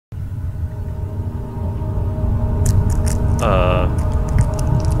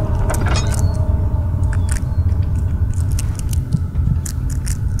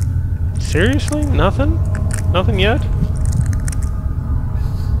Seriously? Nothing? Nothing yet?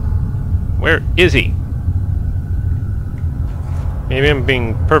 Where is he? Maybe I'm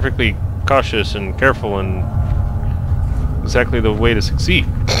being perfectly cautious and careful and exactly the way to succeed.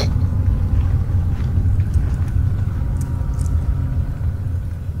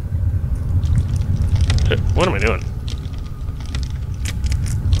 What am I doing?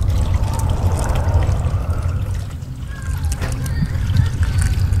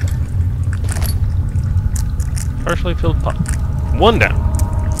 Partially filled pot. One down.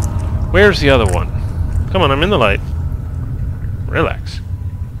 Where's the other one? Come on, I'm in the light. Relax.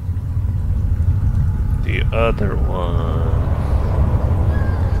 The other one.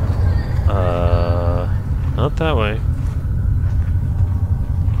 Not that way.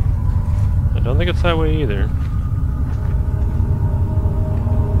 I don't think it's that way either.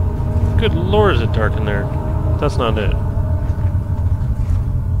 Good lord, is it dark in there? That's not it.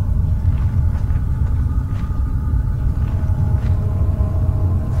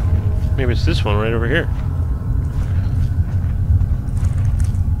 Maybe it's this one right over here.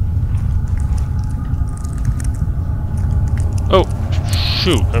 Oh,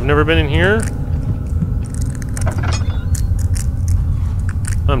 shoot. I've never been in here.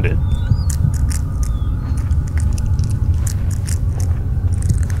 I'm dead.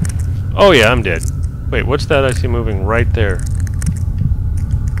 Oh yeah, I'm dead. Wait, what's that I see moving right there?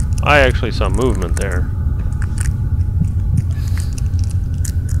 I actually saw movement there.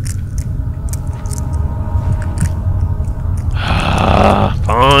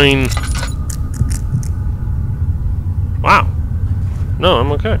 Fine. Wow. No,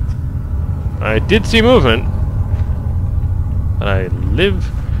 I'm okay. I did see movement, but I live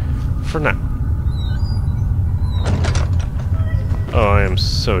for now. Oh, I am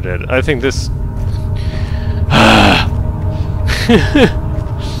so dead. I think this...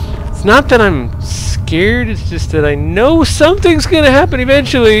 It's not that I'm scared, it's just that I know something's gonna happen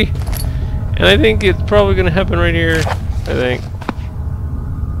eventually. And I think it's probably gonna happen right here, I think.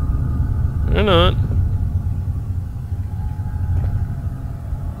 Or not.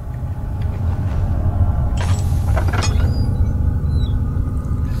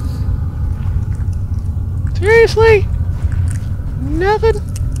 Seriously? Nothing?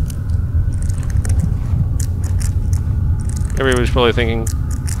 Everybody's probably thinking,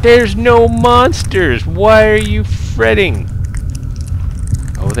 there's no monsters! Why are you fretting?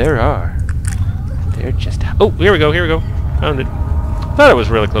 Oh, there are. They're just... Oh, here we go, here we go. Found it. Thought it was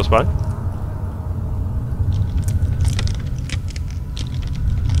really close by.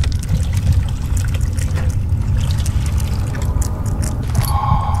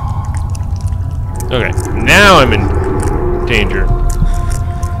 Okay, now I'm in danger.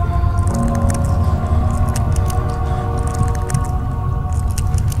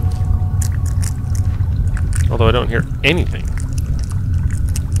 Although I don't hear anything.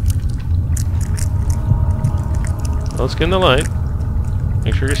 Let's get in the light.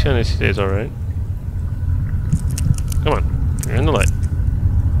 Make sure your sanity stays alright. Come on, you're in the light.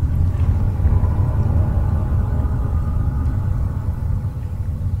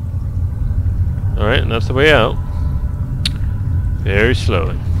 Alright, and that's the way out. Very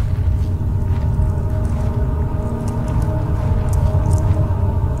slowly.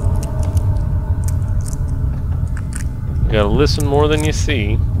 You gotta listen more than you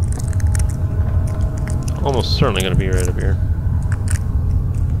see. Almost certainly gonna be right up here.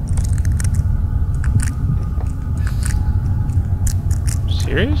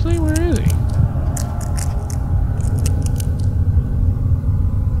 Seriously? Where is he?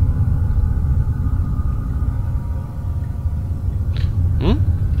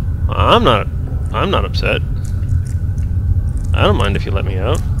 I'm not upset. I don't mind if you let me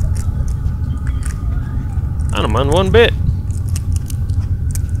out. I don't mind one bit.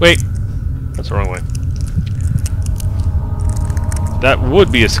 Wait, that's the wrong way. That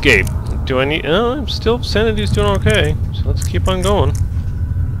would be escape. Do I need... Oh, I'm still... Sanity's doing okay. So let's keep on going.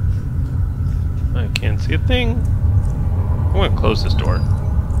 I can't see a thing. I'm gonna close this door.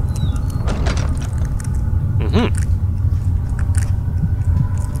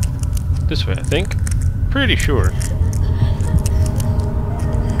 This way, I think. Pretty sure.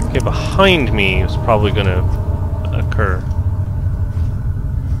 Okay, behind me is probably gonna occur.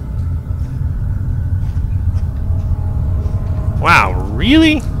 Wow,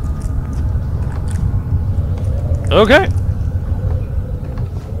 really? Okay.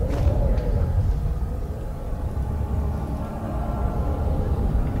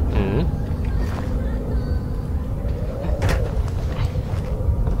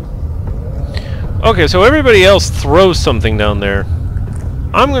 Okay, so everybody else throws something down there.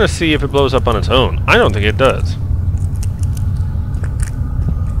 I'm gonna see if it blows up on its own. I don't think it does.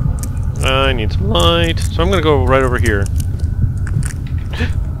 I need some light, so I'm gonna go right over here.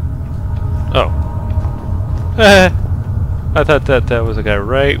 Oh. I thought that was a guy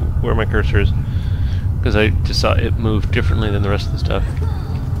right where my cursor is. Because I just saw it move differently than the rest of the stuff.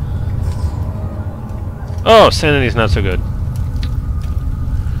 Oh, sanity's not so good.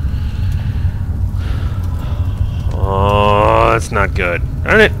 Oh, that's not good.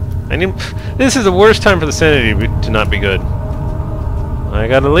 Darn it! This is the worst time for the sanity to not be good. I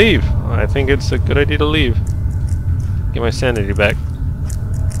gotta leave. I think it's a good idea to leave. Get my sanity back.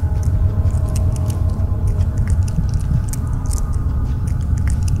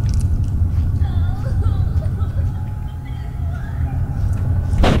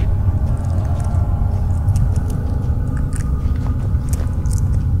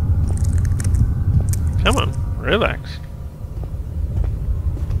 Come on, relax.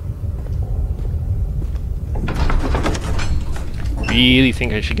 Really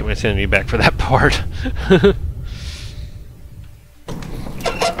think I should get my sanity back for that part.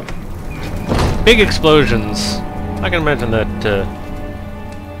 Big explosions. I can imagine that.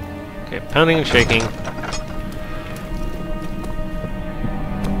 Okay, pounding and shaking.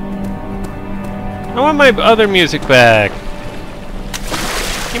 I want my other music back.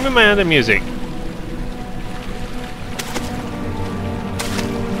 Give me my other music.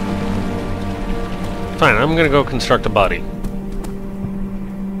 Fine, I'm gonna go construct a body.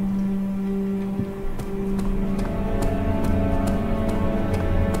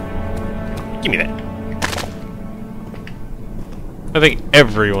 Give me that. I think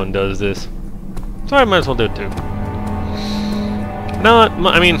everyone does this. So I might as well do it too.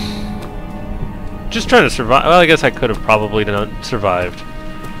 I mean, just trying to survive. Well, I guess I could have probably not survived.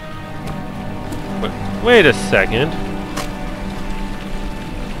 Wait a second.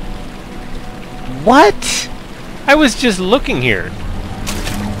 What? I was just looking here.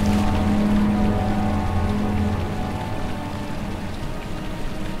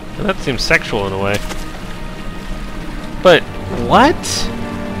 Well, that seems sexual in a way. But what?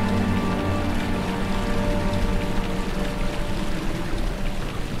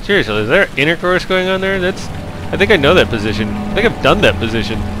 Seriously, is there intercourse going on there? I think I know that position. I think I've done that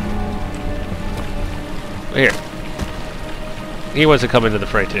position. Here. He wants to come into the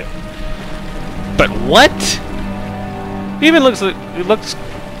fray too. But what? It even looks like it looks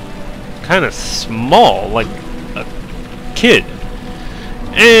kind of small, like a kid.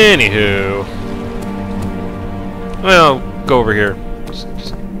 Anywho, well, go over here. Just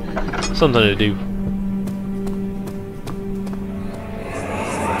something to do.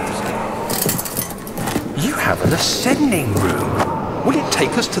 You have an ascending room. Will it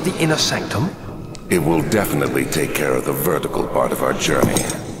take us to the inner sanctum? It will definitely take care of the vertical part of our journey.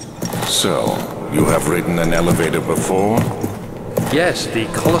 So, you have ridden an elevator before? Yes, the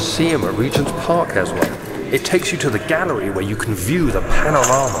Colosseum at Regent's Park has one. It takes you to the gallery where you can view the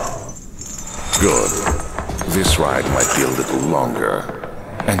panorama. Good. This ride might be a little longer,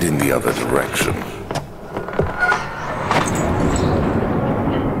 and in the other direction.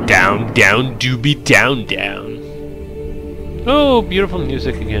 Down, down, doobie, down, down. Oh, beautiful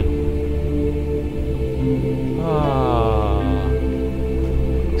music again.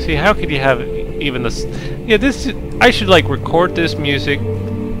 See, how could you have even this? Yeah, I should like record this music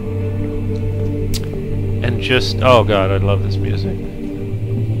and just. Oh god, I love this music.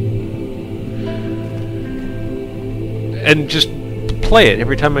 And just play it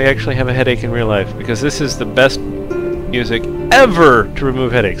every time I actually have a headache in real life, because this is the best music ever to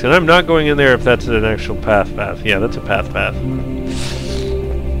remove headaches. And I'm not going in there if that's an actual path. Yeah, that's a path.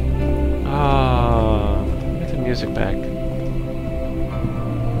 Ah, get the music back.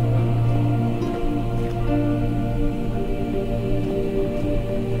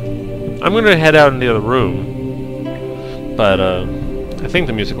 I'm gonna head out in the other room, but I think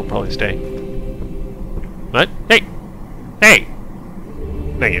the music will probably stay. What? Hey! Hey!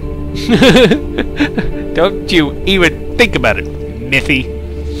 Thank you. Don't you even think about it, Miffy.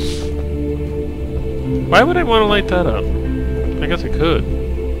 Why would I want to light that up? I guess I could.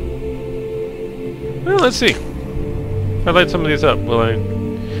 Well, let's see. If I light some of these up, will I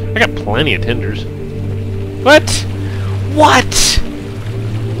got plenty of tinders. What? What?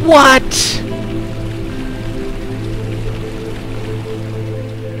 What?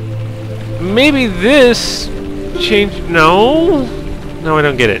 Maybe this changed. No? No, I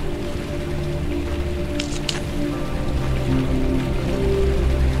don't get it.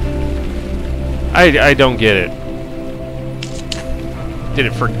 I don't get it. Did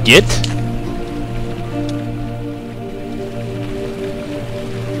it forget?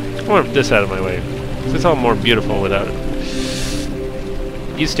 want to put this out of my way. It's all more beautiful without it.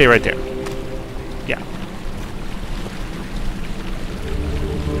 You stay right there. Yeah.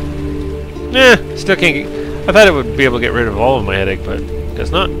 Still can't get... I thought it would be able to get rid of all of my headache, but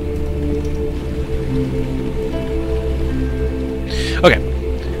guess not. Okay.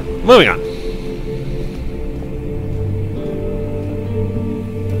 Moving on.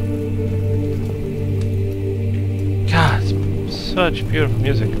 God, it's such beautiful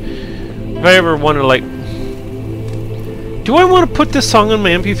music. If I ever want to, like... Do I want to put this song on my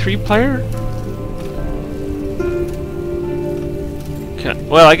MP3 player? Okay.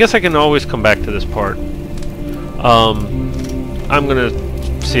 Well, I guess I can always come back to this part. I'm gonna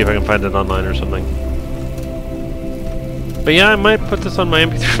see if I can find it online or something. But yeah, I might put this on my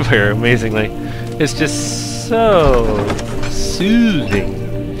MP3 player, amazingly. It's just so soothing.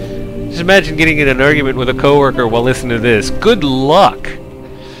 Just imagine getting in an argument with a coworker while listening to this. Good luck!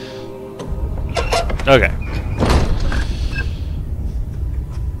 Okay.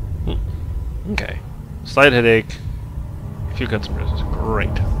 Okay. Slight headache. A few cuts and bruises. Great.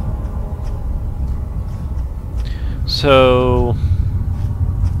 So...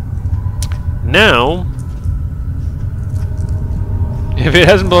 now... if it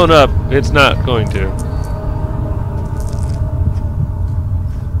hasn't blown up, it's not going to.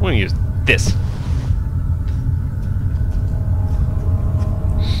 I'm going to use this.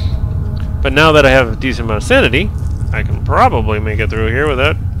 But now that I have a decent amount of sanity, I can probably make it through here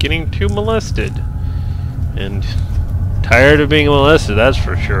without getting too molested. And tired of being molested, that's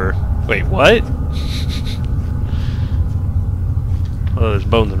for sure. Wait, what? Oh, there's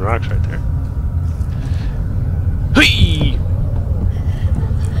bones and rocks right there. Hey!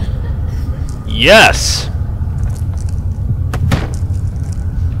 Yes!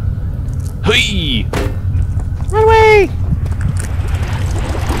 Hey! Run away!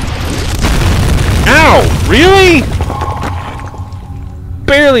 Ow! Really?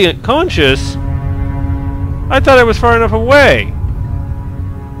 Barely unconscious? I thought I was far enough away.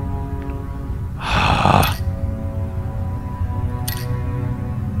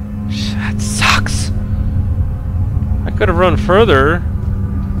 That sucks. I could have run further.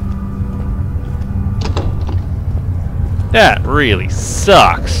 That really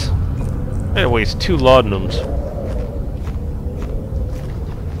sucks. I had to waste 2 laudanums.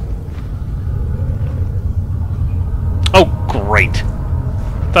 Oh, great.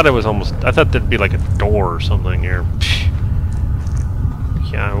 I thought there'd be like a door or something here. Psh.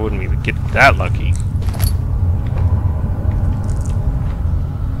 Yeah, I wouldn't even get that lucky.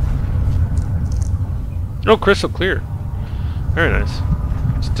 Oh, crystal clear. Very nice.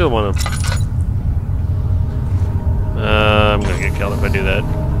 Still want to... I'm gonna get killed if I do that.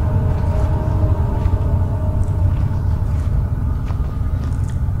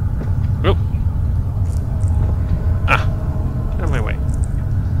 Nope. Ah. Get out of my way.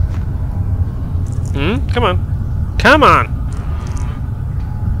 Come on. Come on!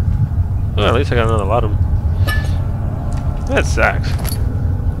 Well, at least I got another laudanum. That sucks.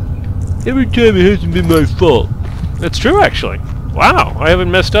 Every time it hasn't been my fault. It's true, actually. Wow, I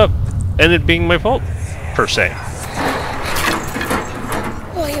haven't messed up, and it being my fault, per se.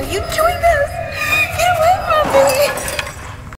 Why are you doing this?